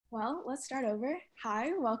Well, let's start over.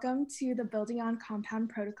 Hi, welcome to the Building on Compound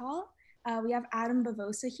protocol. We have Adam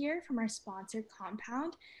Bavosa here from our sponsor,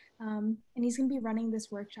 Compound, and he's going to be running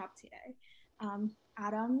this workshop today.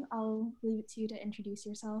 Adam, I'll leave it to you to introduce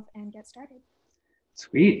yourself and get started.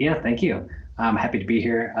 Sweet. Yeah, thank you. I'm happy to be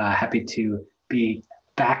here. Happy to be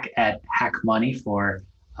back at HackMoney for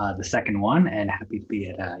the second one, and happy to be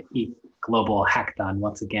at ETHGlobal Hackathon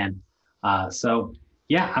once again.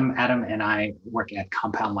 Yeah, I'm Adam, and I work at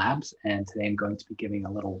Compound Labs, and today I'm going to be giving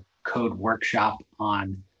a little code workshop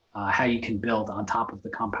on how you can build on top of the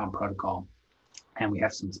Compound protocol. And we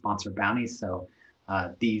have some sponsor bounties, so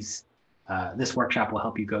this workshop will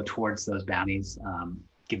help you go towards those bounties.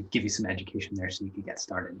 Give you some education there so you can get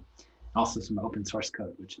started. Also some open source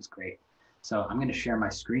code, which is great. So I'm going to share my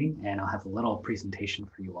screen and I'll have a little presentation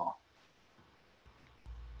for you all.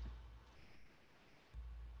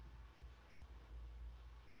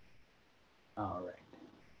 All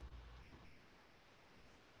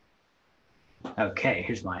right. Okay,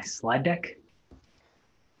 here's my slide deck.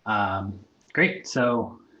 Great.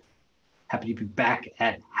 So happy to be back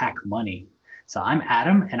at HackMoney. So I'm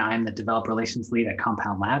Adam, and I'm the developer relations lead at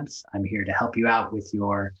Compound Labs. I'm here to help you out with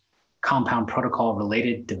your Compound protocol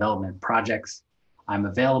related development projects. I'm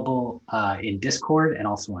available in Discord and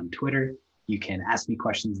also on Twitter. You can ask me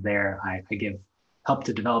questions there. I give help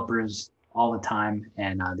to developers all the time,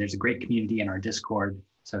 and there's a great community in our Discord.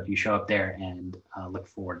 So if you show up there and look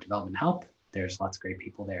for development help, there's lots of great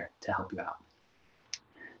people there to help you out.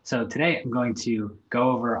 So today I'm going to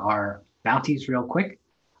go over our bounties real quick.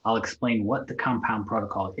 I'll explain what the Compound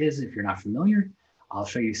protocol is if you're not familiar. I'll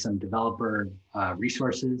show you some developer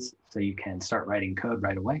resources so you can start writing code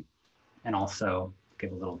right away, and also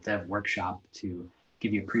give a little dev workshop to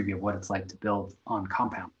give you a preview of what it's like to build on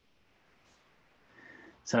Compound.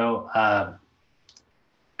 So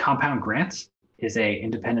Compound Grants is an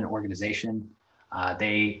independent organization.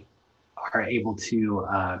 They are able to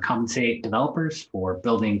compensate developers for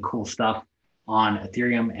building cool stuff on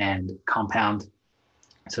Ethereum and Compound.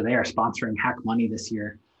 So they are sponsoring HackMoney this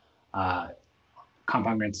year.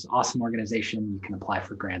 Compound Grants is an awesome organization. You can apply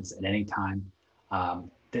for grants at any time.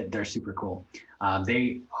 They're super cool.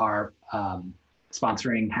 They are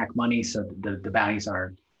sponsoring HackMoney, so the bounties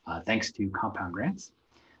are thanks to Compound Grants.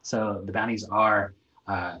 So the bounties are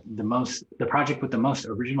the project with the most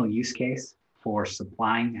original use case for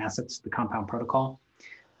supplying assets to the Compound protocol.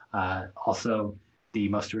 Also, the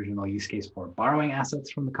most original use case for borrowing assets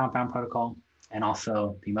from the Compound protocol, and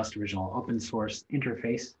also the most original open source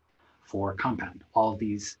interface for Compound. All of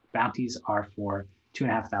these bounties are for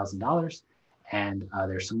 $2,500, and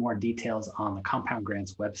there's some more details on the Compound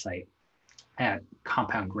Grants website at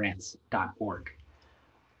compoundgrants.org.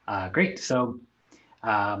 Great. So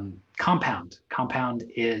Compound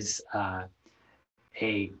is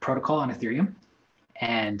a protocol on Ethereum,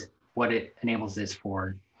 and what it enables is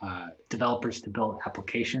for developers to build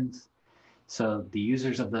applications. So the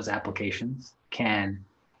users of those applications can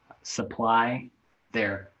supply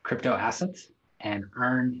their crypto assets and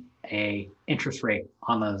earn an interest rate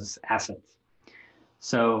on those assets.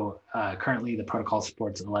 So currently the protocol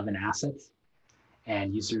supports 11 assets,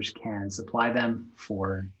 and users can supply them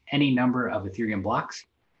for any number of Ethereum blocks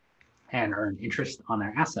and earn interest on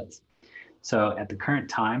their assets. So at the current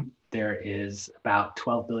time, there is about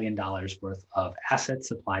 $12 billion worth of assets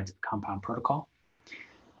supplied to the Compound protocol.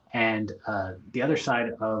 And the other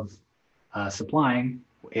side of supplying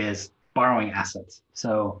is borrowing assets.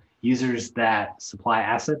 So users that supply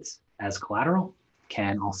assets as collateral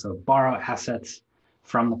can also borrow assets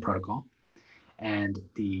from the protocol. And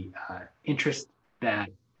the interest that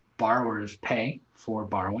borrowers pay for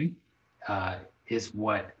borrowing is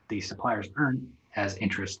what the suppliers earn as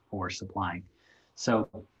interest for supplying. So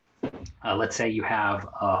let's say you have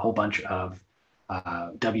a whole bunch of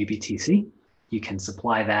WBTC. You can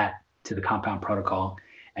supply that to the Compound protocol,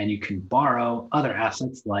 and you can borrow other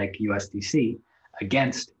assets like USDC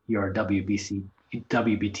against your WBTC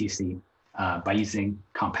by using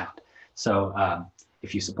Compound. So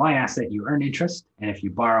if you supply an asset, you earn interest, and if you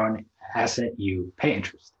borrow an asset, you pay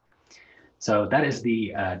interest. So that is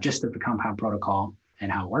the gist of the Compound protocol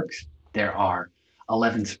and how it works. There are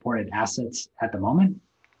 11 supported assets at the moment.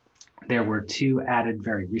 There were 2 added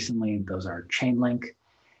very recently. Those are Chainlink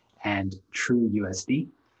and TrueUSD,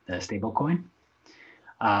 the stablecoin.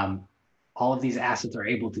 All of these assets are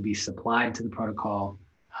able to be supplied to the protocol,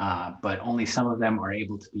 but only some of them are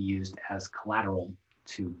able to be used as collateral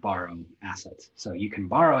to borrow assets. So you can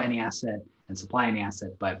borrow any asset and supply any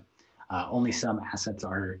asset, but only some assets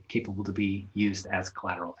are capable to be used as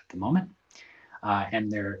collateral at the moment.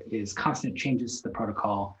 And there is constant changes to the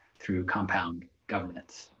protocol through Compound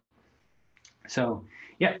governance. So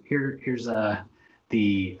yeah, here's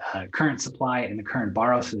the current supply and the current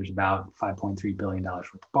borrow. So there's about $5.3 billion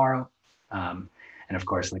worth of borrow. And of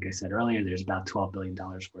course, like I said earlier, there's about $12 billion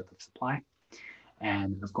worth of supply.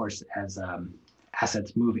 And of course, as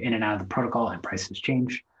assets move in and out of the protocol and prices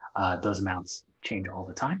change, those amounts change all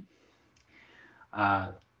the time.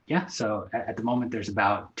 Yeah, so at the moment, there's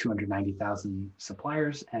about 290,000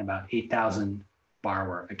 suppliers and about 8,000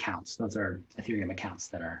 borrower accounts. Those are Ethereum accounts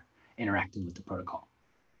that are interacting with the protocol.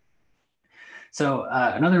 So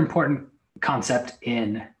another important concept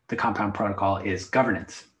in the Compound protocol is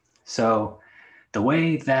governance. So the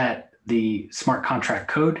way that the smart contract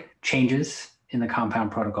code changes in the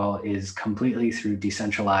Compound protocol is completely through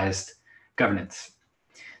decentralized governance.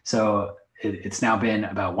 So it's now been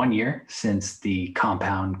about 1 year since the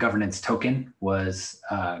Compound governance token was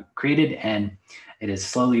created, and it is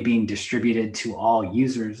slowly being distributed to all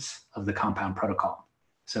users of the Compound protocol.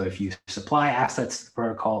 So if you supply assets to the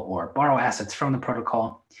protocol or borrow assets from the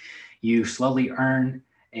protocol, you slowly earn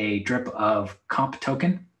a drip of comp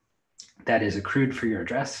token that is accrued for your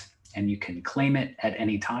address, and you can claim it at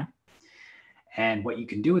any time. And what you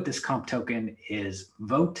can do with this comp token is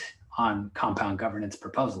vote on Compound governance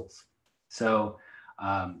proposals. So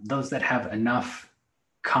those that have enough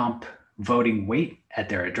comp voting weight at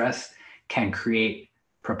their address can create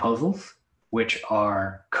proposals, which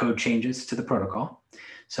are code changes to the protocol.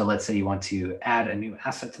 So let's say you want to add a new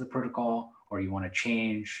asset to the protocol, or you want to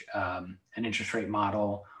change an interest rate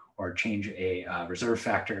model, or change a reserve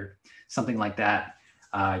factor, something like that.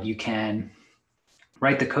 You can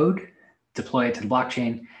write the code, deploy it to the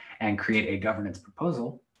blockchain, and create a governance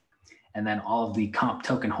proposal. And then all of the comp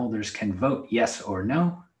token holders can vote yes or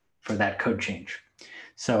no for that code change.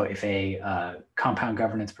 So if a Compound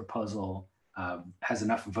governance proposal has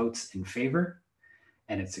enough votes in favor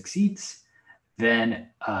and it succeeds, then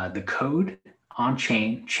the code on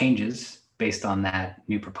chain changes based on that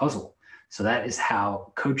new proposal. So that is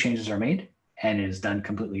how code changes are made, and it is done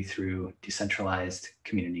completely through decentralized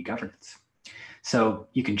community governance. So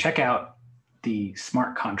you can check out the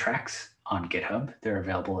smart contracts on GitHub. They're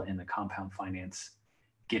available in the Compound Finance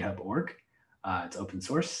GitHub org. It's open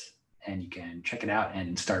source, and you can check it out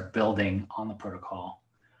and start building on the protocol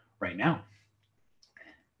right now.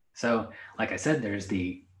 So like I said, there's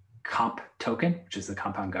the comp token, which is the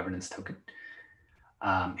Compound governance token.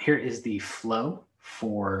 Here is the flow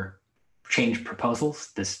for change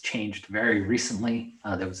proposals. This changed very recently.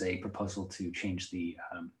 There was a proposal to change the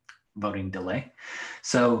voting delay.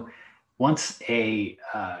 So once a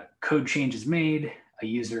code change is made, a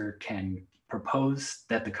user can propose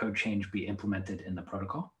that the code change be implemented in the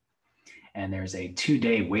protocol. And there's a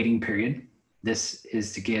 2-day waiting period. This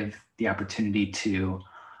is to give the opportunity to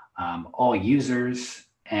all users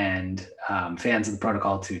and fans of the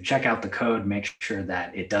protocol to check out the code, make sure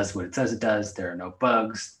that it does what it says it does, there are no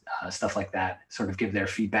bugs, stuff like that, sort of give their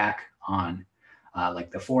feedback on like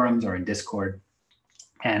the forums or in Discord.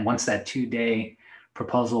 And once that 2-day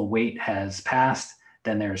proposal wait has passed,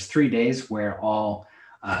 then there's 3 days where all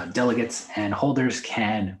delegates and holders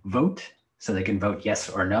can vote. So they can vote yes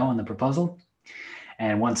or no on the proposal.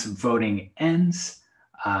 And once voting ends,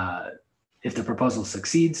 if the proposal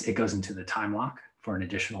succeeds, it goes into the time lock for an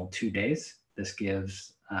additional 2 days. This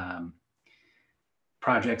gives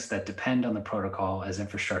projects that depend on the protocol as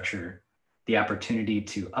infrastructure the opportunity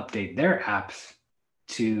to update their apps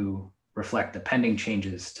to reflect the pending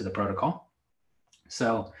changes to the protocol.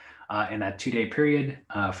 So in that 2-day period,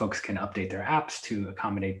 folks can update their apps to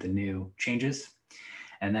accommodate the new changes.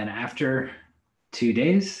 And then after 2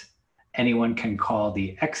 days, anyone can call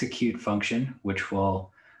the execute function, which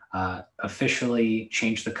will officially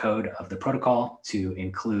change the code of the protocol to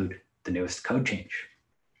include the newest code change.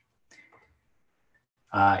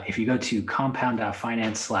 If you go to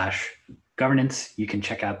compound.finance/governance, you can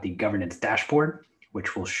check out the governance dashboard,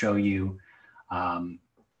 which will show you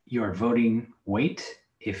your voting weight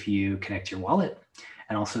if you connect your wallet,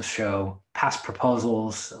 and also show past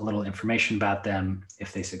proposals, a little information about them,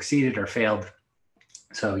 if they succeeded or failed.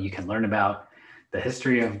 So you can learn about the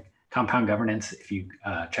history of Compound governance if you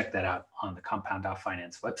check that out on the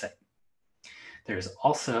compound.finance website. There's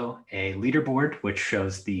also a leaderboard which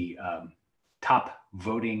shows the top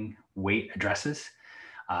voting weight addresses.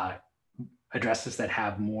 Addresses that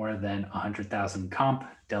have more than 100,000 comp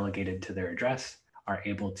delegated to their address are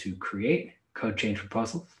able to create code change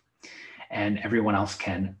proposals, and everyone else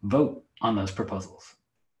can vote on those proposals.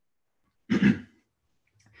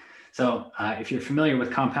 So if you're familiar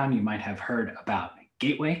with Compound, you might have heard about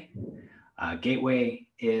Gateway. Gateway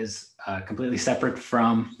is completely separate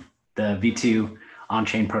from the V2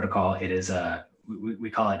 on-chain protocol. It is, we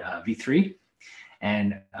call it V3.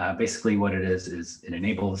 And basically what it is it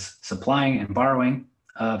enables supplying and borrowing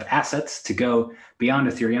of assets to go beyond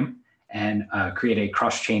Ethereum and create a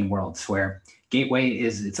cross-chain worlds where Gateway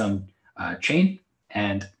is its own chain,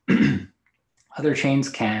 and other chains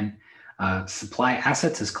can supply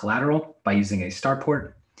assets as collateral by using a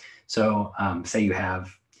starport. So say you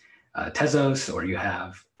have Tezos, or you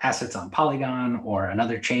have assets on Polygon or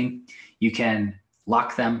another chain, you can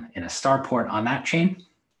lock them in a starport on that chain.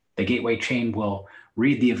 The Gateway chain will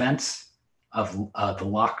read the events of the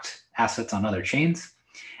locked assets on other chains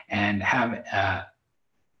and have an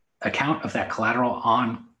account of that collateral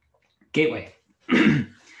on Gateway.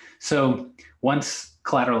 So once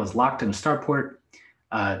collateral is locked in a starport,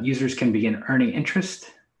 users can begin earning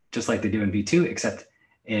interest just like they do in V2, except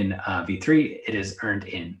in V3, it is earned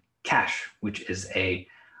in cash, which is a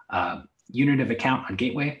unit of account on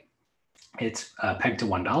Gateway. It's pegged to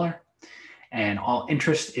 $1, and all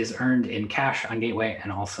interest is earned in cash on Gateway,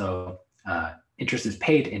 and also interest is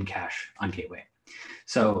paid in cash on Gateway.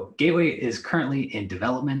 So Gateway is currently in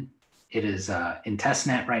development. It is in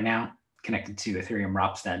testnet right now, connected to Ethereum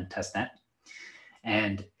Ropsten testnet,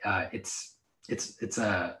 and it's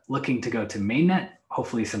looking to go to mainnet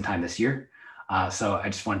hopefully sometime this year. So I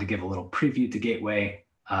just wanted to give a little preview to Gateway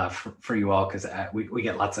for you all, because we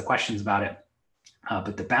get lots of questions about it.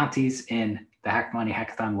 But the bounties in the HackMoney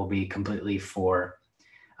hackathon will be completely for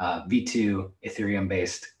V2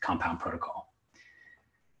 Ethereum-based Compound protocol.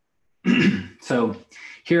 So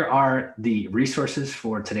here are the resources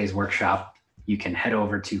for today's workshop. You can head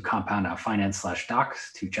over to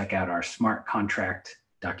compound.finance/docs to check out our smart contract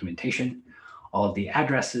documentation. All of the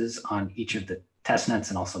addresses on each of the testnets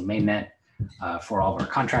and also mainnet for all of our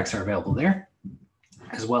contracts are available there,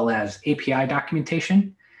 as well as API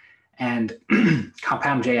documentation and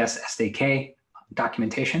Compound.js SDK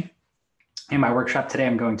documentation. In my workshop today,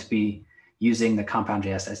 I'm going to be using the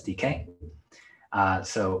Compound.js SDK.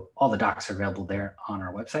 So all the docs are available there on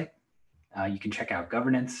our website. You can check out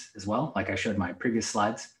governance as well, like I showed in my previous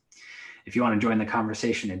slides. If you want to join the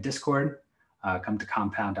conversation in Discord, come to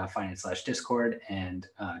compound.finance/discord and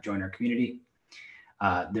join our community.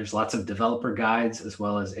 There's lots of developer guides as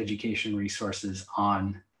well as education resources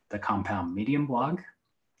on the Compound Medium blog,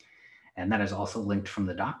 and that is also linked from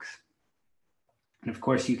the docs. And of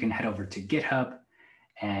course, you can head over to GitHub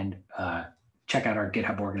and check out our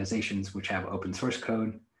GitHub organizations, which have open source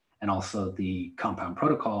code and also the Compound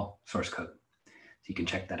protocol source code. So you can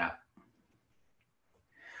check that out.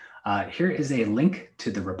 Here is a link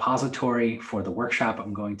to the repository for the workshop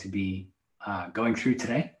I'm going to be going through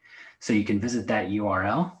today. So you can visit that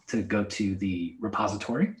URL to go to the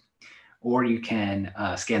repository, or you can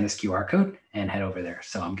scan this QR code and head over there.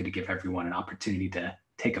 So I'm going to give everyone an opportunity to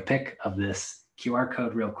take a pic of this QR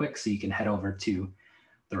code real quick so you can head over to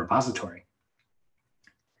the repository.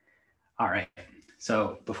 All right.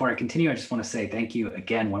 So before I continue, I just want to say thank you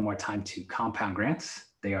again one more time to Compound Grants.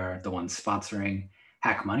 They are the ones sponsoring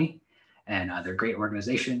HackMoney, and they're a great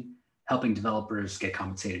organization helping developers get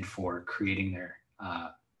compensated for creating their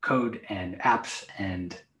code and apps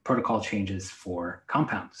and protocol changes for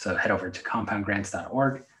Compound. So head over to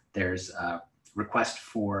compoundgrants.org. There's a request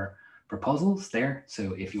for proposals there.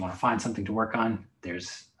 So if you want to find something to work on,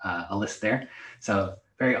 there's a list there. So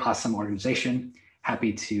very awesome organization.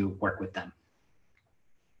 Happy to work with them.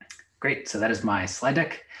 Great. So that is my slide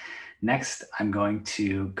deck. Next, I'm going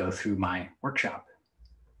to go through my workshop.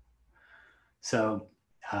 So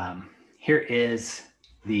here is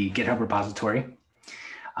the GitHub repository.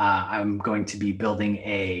 I'm going to be building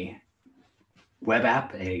a web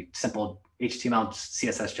app, a simple HTML,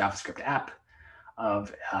 CSS, JavaScript app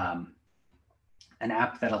of an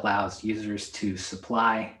app that allows users to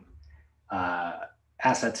supply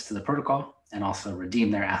assets to the protocol and also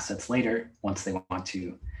redeem their assets later once they want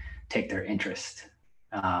to take their interest.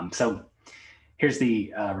 So here's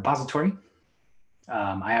the repository.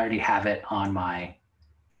 I already have it on my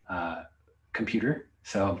computer,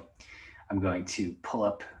 so I'm going to pull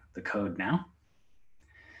up the code now.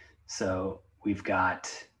 So we've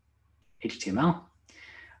got HTML.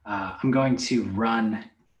 I'm going to run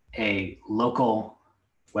a local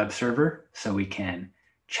web server so we can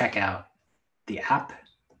check out the app.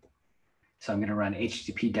 So I'm going to run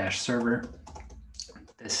http-server.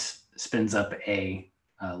 This spins up a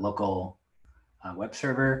local web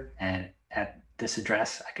server, and at this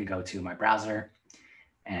address, I could go to my browser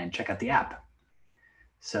and check out the app.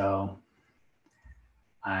 So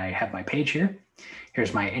I have my page here.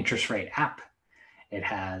 Here's my interest rate app. It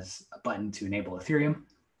has a button to enable Ethereum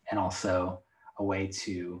and also a way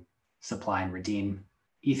to supply and redeem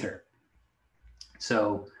Ether.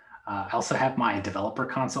 So I also have my developer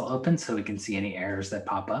console open so we can see any errors that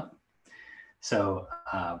pop up. So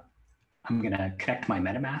I'm going to connect my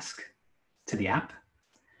MetaMask to the app.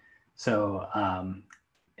 So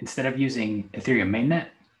instead of using Ethereum mainnet,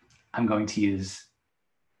 I'm going to use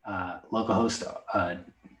localhost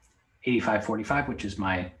 8545, which is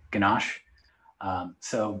my ganache.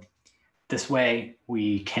 So this way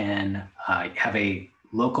we can have a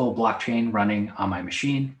local blockchain running on my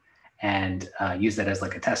machine and use that as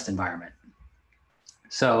like a test environment.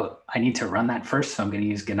 So I need to run that first. So I'm going to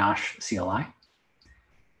use ganache CLI.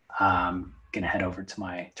 I'm going to head over to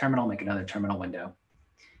my terminal, make another terminal window,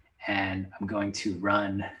 and I'm going to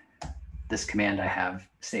run this command I have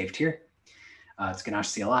saved here. It's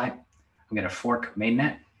ganache CLI. I'm going to fork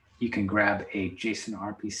mainnet. You can grab a JSON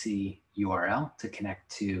RPC URL to connect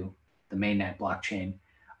to the mainnet blockchain.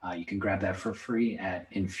 You can grab that for free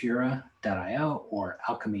at infura.io or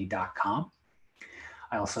alchemy.com.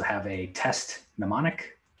 I also have a test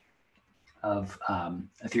mnemonic of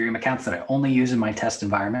Ethereum accounts that I only use in my test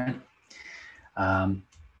environment,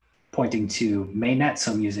 pointing to mainnet.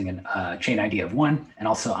 So I'm using a chain ID of 1, and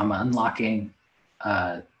also I'm unlocking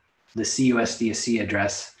the CUSDC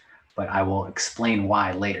address, but I will explain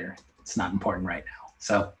why later. It's not important right now.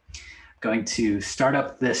 So I'm going to start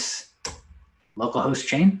up this localhost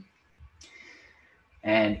chain,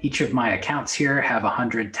 and each of my accounts here have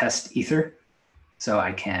 100 test ether, so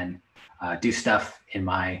I can do stuff in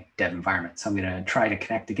my dev environment. So I'm going to try to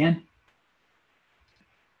connect again.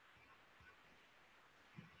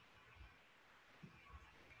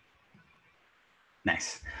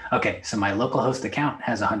 Nice. Okay, so my localhost account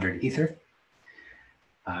has 100 ether.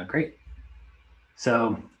 Great.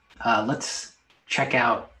 So let's check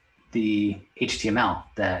out the HTML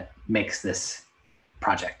that makes this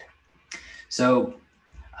project. So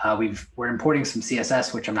we're importing some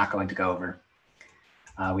CSS, which I'm not going to go over.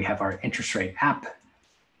 We have our interest rate app.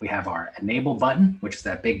 We have our enable button, which is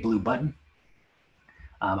that big blue button.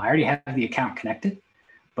 I already have the account connected,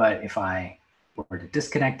 but if I were to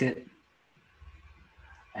disconnect it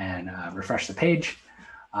and refresh the page,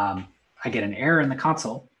 I get an error in the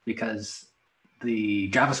console because the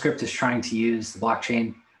JavaScript is trying to use the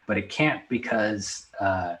blockchain, but it can't because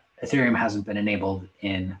Ethereum hasn't been enabled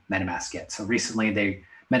in MetaMask yet. So recently,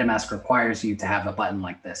 MetaMask requires you to have a button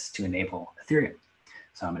like this to enable Ethereum.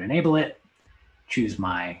 So I'm going to enable it, choose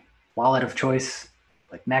my wallet of choice,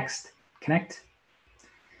 click next, connect.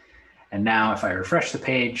 And now if I refresh the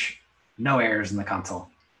page, no errors in the console.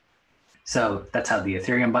 So that's how the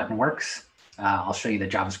Ethereum button works. I'll show you the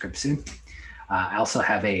JavaScript soon. I also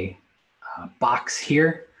have a box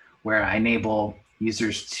here where I enable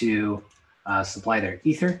users to supply their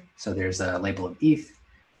ether. So there's a label of ETH.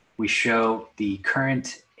 We show the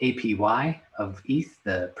current APY of ETH,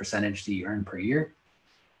 the percentage that you earn per year.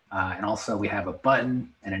 And also we have a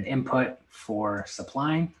button and an input for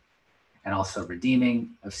supplying and also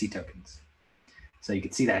redeeming of C tokens. So you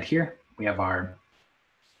can see that here. We have our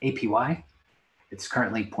APY. It's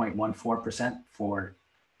currently 0.14% for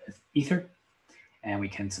Ether, and we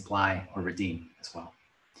can supply or redeem as well.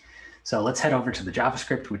 So let's head over to the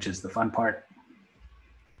JavaScript, which is the fun part.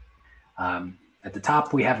 At the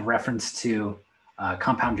top, we have a reference to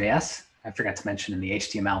Compound.js. I forgot to mention in the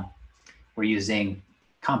HTML, we're using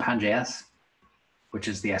Compound.js, which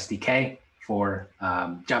is the SDK for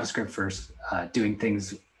JavaScript for doing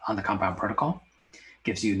things on the Compound protocol.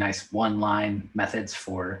 Gives you nice one-line methods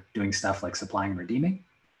for doing stuff like supplying and redeeming.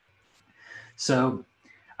 So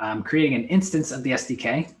I'm creating an instance of the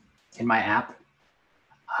SDK in my app.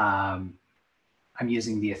 I'm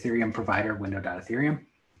using the Ethereum provider window.ethereum.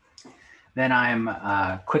 Then I'm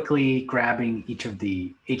quickly grabbing each of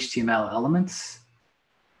the HTML elements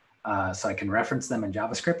so I can reference them in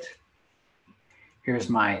JavaScript. Here's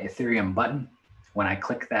my Ethereum button. When I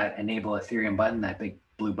click that enable Ethereum button, that big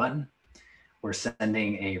blue button, we're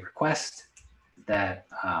sending a request that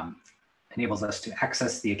enables us to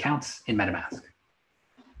access the accounts in MetaMask.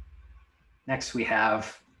 Next, we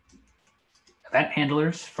have event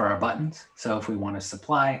handlers for our buttons. So if we want to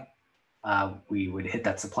supply, we would hit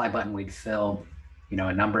that supply button. We'd fill,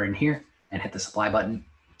 a number in here and hit the supply button.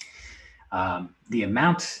 The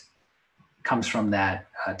amount comes from that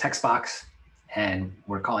text box, and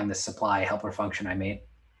we're calling this supply helper function I made.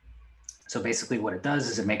 So basically what it does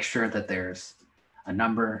is it makes sure that there's a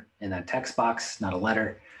number in that text box, not a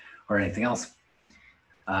letter or anything else.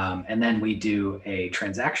 And then we do a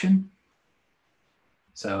transaction.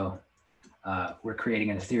 So we're creating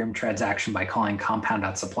an Ethereum transaction by calling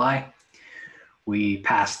compound.supply. We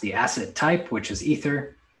pass the asset type, which is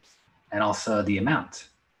Ether, and also the amount.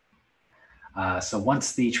 So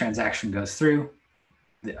once the transaction goes through,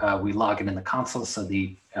 we log it in the console so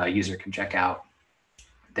the user can check out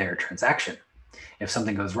their transaction. If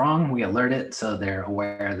something goes wrong, we alert it so they're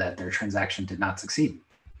aware that their transaction did not succeed.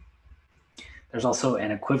 There's also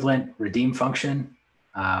an equivalent redeem function,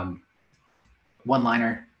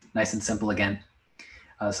 one-liner, nice and simple again.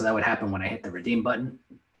 So that would happen when I hit the redeem button.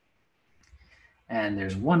 And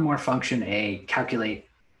there's one more function, a calculate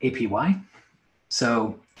APY.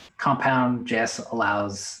 So Compound.js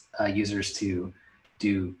allows users to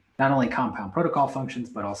do not only Compound protocol functions,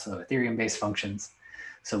 but also Ethereum-based functions.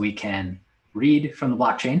 So we can read from the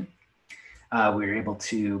blockchain. We're able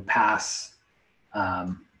to pass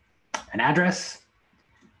an address,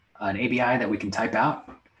 an ABI that we can type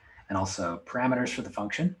out, and also parameters for the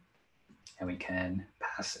function. And we can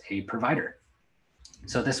pass a provider.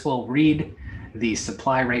 So this will read the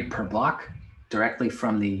supply rate per block directly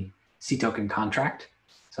from the C token contract.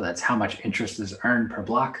 So that's how much interest is earned per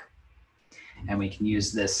block. And we can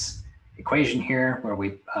use this equation here where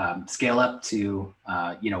we scale up to,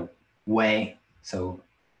 way. So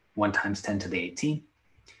 1 times 10 to the 18.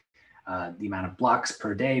 The amount of blocks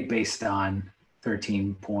per day based on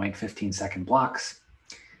 13.15 second blocks.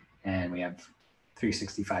 And we have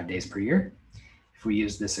 365 days per year. If we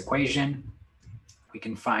use this equation, we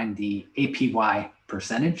can find the APY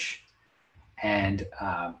percentage, and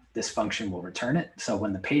this function will return it. So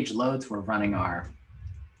when the page loads, we're running our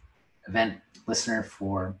event listener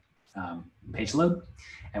for page load,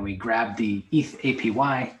 and we grab the ETH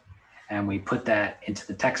APY and we put that into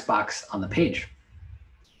the text box on the page.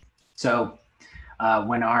 So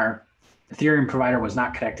when our Ethereum provider was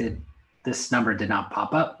not connected, this number did not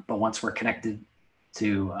pop up, but once we're connected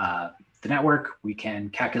to the network, we can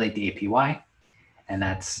calculate the APY, and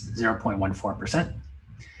that's 0.14%.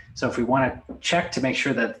 So if we want to check to make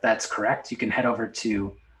sure that that's correct, you can head over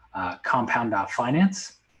to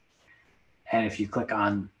compound.finance. And if you click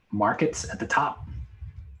on markets at the top,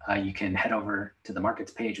 you can head over to the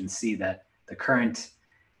markets page and see that the current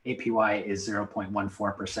APY is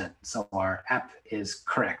 0.14%. So our app is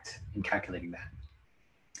correct in calculating that.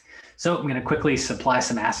 So I'm going to quickly supply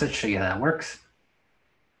some assets, show you how that works.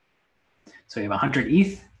 So we have 100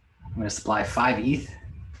 ETH. I'm going to supply 5 ETH.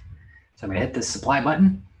 So I'm going to hit this supply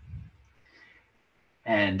button.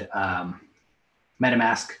 And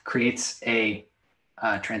MetaMask creates a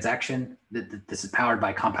transaction. This is powered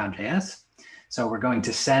by Compound.js. So we're going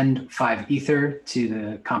to send 5 Ether to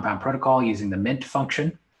the Compound protocol using the mint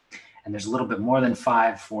function. And there's a little bit more than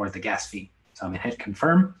 5 for the gas fee. So I'm going to hit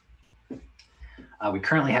confirm. We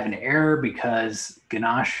currently have an error because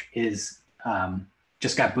Ganache is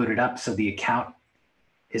just got booted up, so the account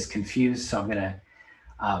is confused. So I'm going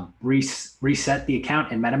to reset the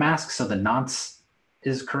account in MetaMask so the nonce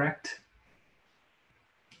is correct.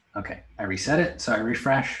 Okay, I reset it, so I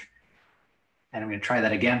refresh, and I'm going to try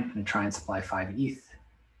that again. I'm going to try and supply 5 ETH.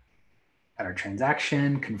 Got our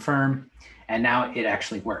transaction, confirm, and now it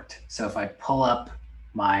actually worked. So if I pull up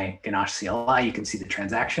my Ganache CLI, you can see the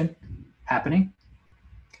transaction happening.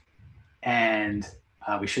 And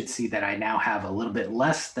we should see that I now have a little bit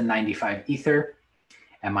less than 95 Ether,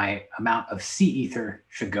 and my amount of C Ether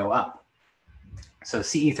should go up. So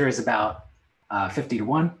C Ether is about 50 to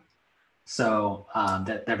 1. So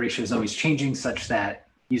that ratio is always changing such that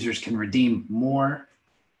users can redeem more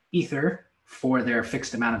Ether for their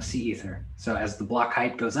fixed amount of C Ether. So as the block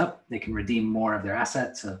height goes up, they can redeem more of their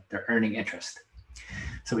assets, so they're earning interest.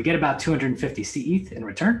 So we get about 250 C ETH in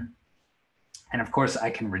return. And of course, I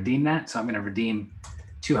can redeem that. So I'm going to redeem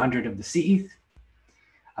 200 of the C ETH.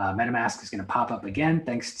 MetaMask is going to pop up again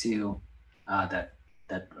thanks to that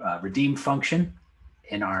redeem function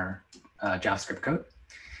in our JavaScript code.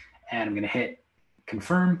 And I'm going to hit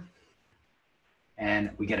confirm.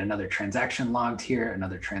 And we get another transaction logged here,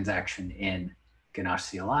 another transaction in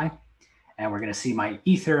Ganache CLI. And we're going to see my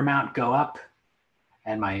Ether amount go up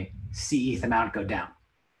and my C ETH amount go down.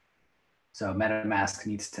 So MetaMask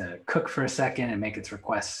needs to cook for a second and make its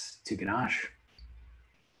requests to Ganache.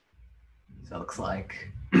 So it looks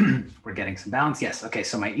like we're getting some balance. Yes, okay,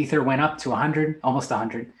 so my Ether went up to 100, almost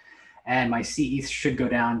 100, and my C ETH should go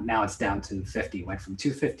down. Now it's down to 50, it went from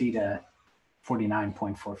 250 to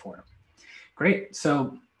 49.44. Great,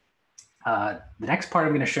 so the next part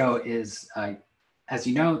I'm gonna show is, as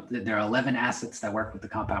you know, there are 11 assets that work with the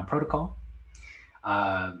Compound protocol.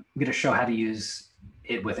 I'm gonna show how to use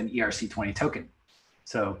it with an ERC20 token.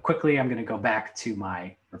 So quickly, I'm going to go back to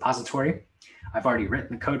my repository. I've already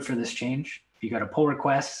written the code for this change. If you go to pull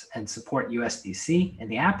requests and support USDC in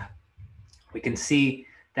the app, we can see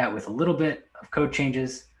that with a little bit of code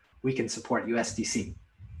changes, we can support USDC.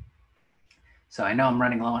 So I know I'm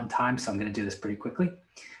running low on time, so I'm going to do this pretty quickly.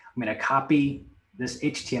 I'm going to copy this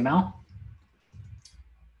HTML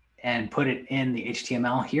and put it in the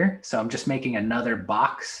HTML here. So I'm just making another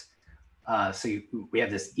box. We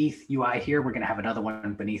have this ETH UI here. We're going to have another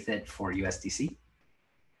one beneath it for USDC.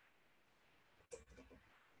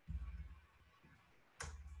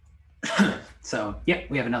 So yeah,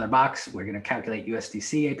 we have another box. We're going to calculate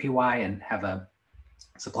USDC APY and have a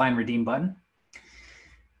supply and redeem button.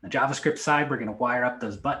 The JavaScript side, we're going to wire up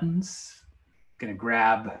those buttons. Going to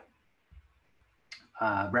grab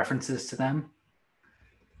references to them.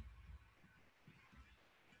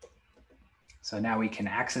 So now we can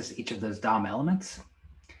access each of those DOM elements.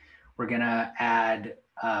 We're going to add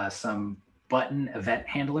some button event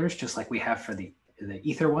handlers, just like we have for the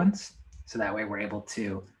Ether ones. So that way we're able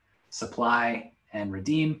to supply and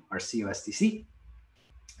redeem our CUSDC.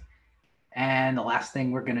 And the last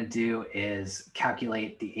thing we're going to do is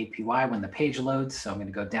calculate the APY when the page loads. So I'm going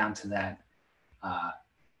to go down to that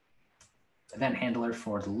event handler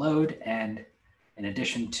for the load. And in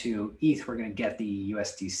addition to ETH, we're going to get the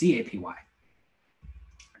USDC APY.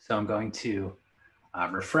 So I'm going to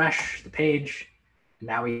refresh the page. And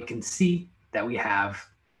now we can see that we have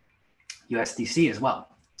USDC as well.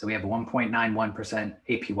 So we have a 1.91%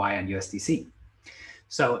 APY on USDC.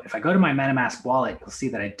 So if I go to my MetaMask wallet, you'll see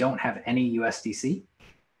that I don't have any USDC.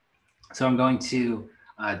 So I'm going to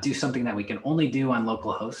do something that we can only do on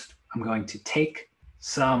localhost. I'm going to take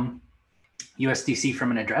some USDC from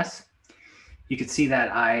an address. You can see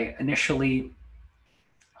that I initially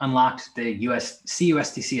unlocked the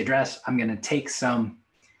CUSDC address. I'm going to take some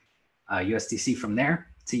USDC from there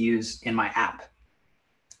to use in my app.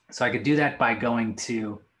 So I could do that by going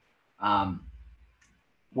to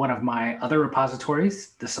one of my other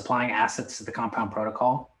repositories, the Supplying Assets to the Compound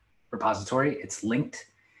Protocol repository. It's linked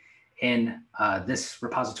in this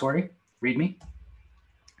repository, README.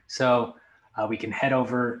 So we can head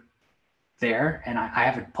over there, and I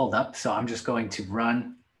have it pulled up. So I'm just going to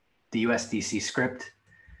run the USDC script.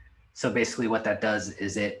 So basically what that does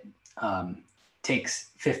is it takes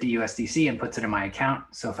 50 USDC and puts it in my account.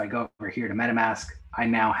 So if I go over here to MetaMask, I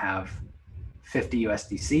now have 50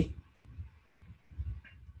 USDC.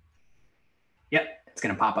 Yep, it's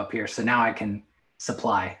going to pop up here. So now I can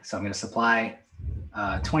supply. So I'm going to supply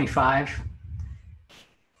 25.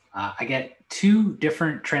 I get two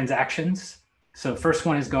different transactions. So the first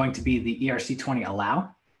one is going to be the ERC20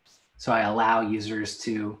 allow. So I allow users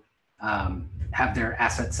to have their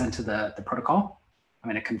assets sent to the protocol. I'm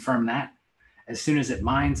going to confirm that. As soon as it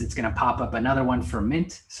mines, it's going to pop up another one for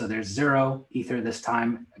mint. So there's 0 Ether this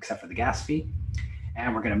time, except for the gas fee.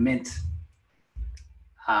 And we're going to mint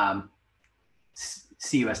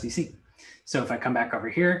CUSDC. So if I come back over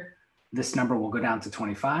here, this number will go down to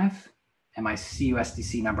 25 and my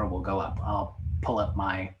CUSDC number will go up. I'll pull up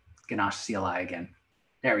my Ganache CLI again.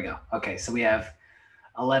 There we go. Okay, so we have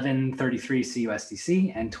 1133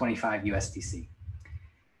 CUSDC and 25 USDC.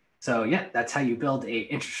 So yeah, that's how you build a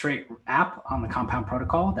interest rate app on the Compound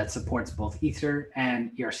protocol that supports both Ether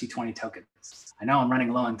and ERC20 tokens. I know I'm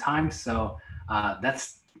running low on time, so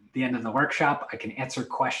that's the end of the workshop. I can answer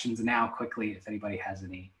questions now quickly if anybody has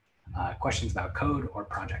any questions about code or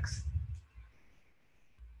projects.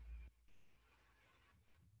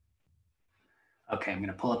 Okay, I'm going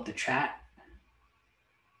to pull up the chat.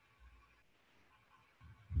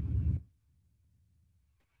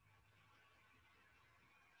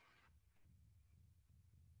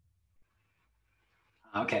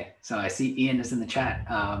 Okay, so I see Ian is in the chat.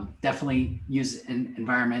 Definitely use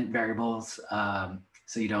environment variables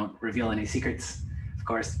so you don't reveal any secrets, of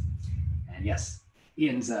course. And yes,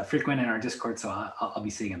 Ian's frequent in our Discord, so I'll be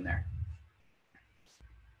seeing him there.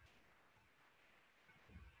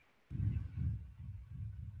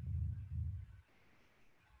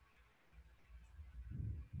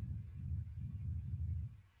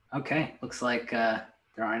 Okay, looks like there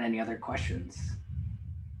aren't any other questions.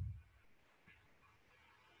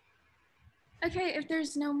 Okay, if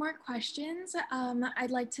there's no more questions,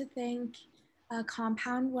 I'd like to thank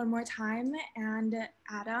Compound one more time and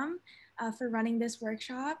Adam for running this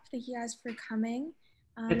workshop. Thank you guys for coming.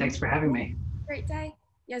 Hey, thanks for having me. Great day.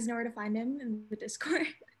 You guys know where to find him in the Discord.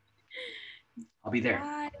 I'll be there.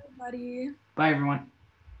 Bye, everybody. Bye, everyone.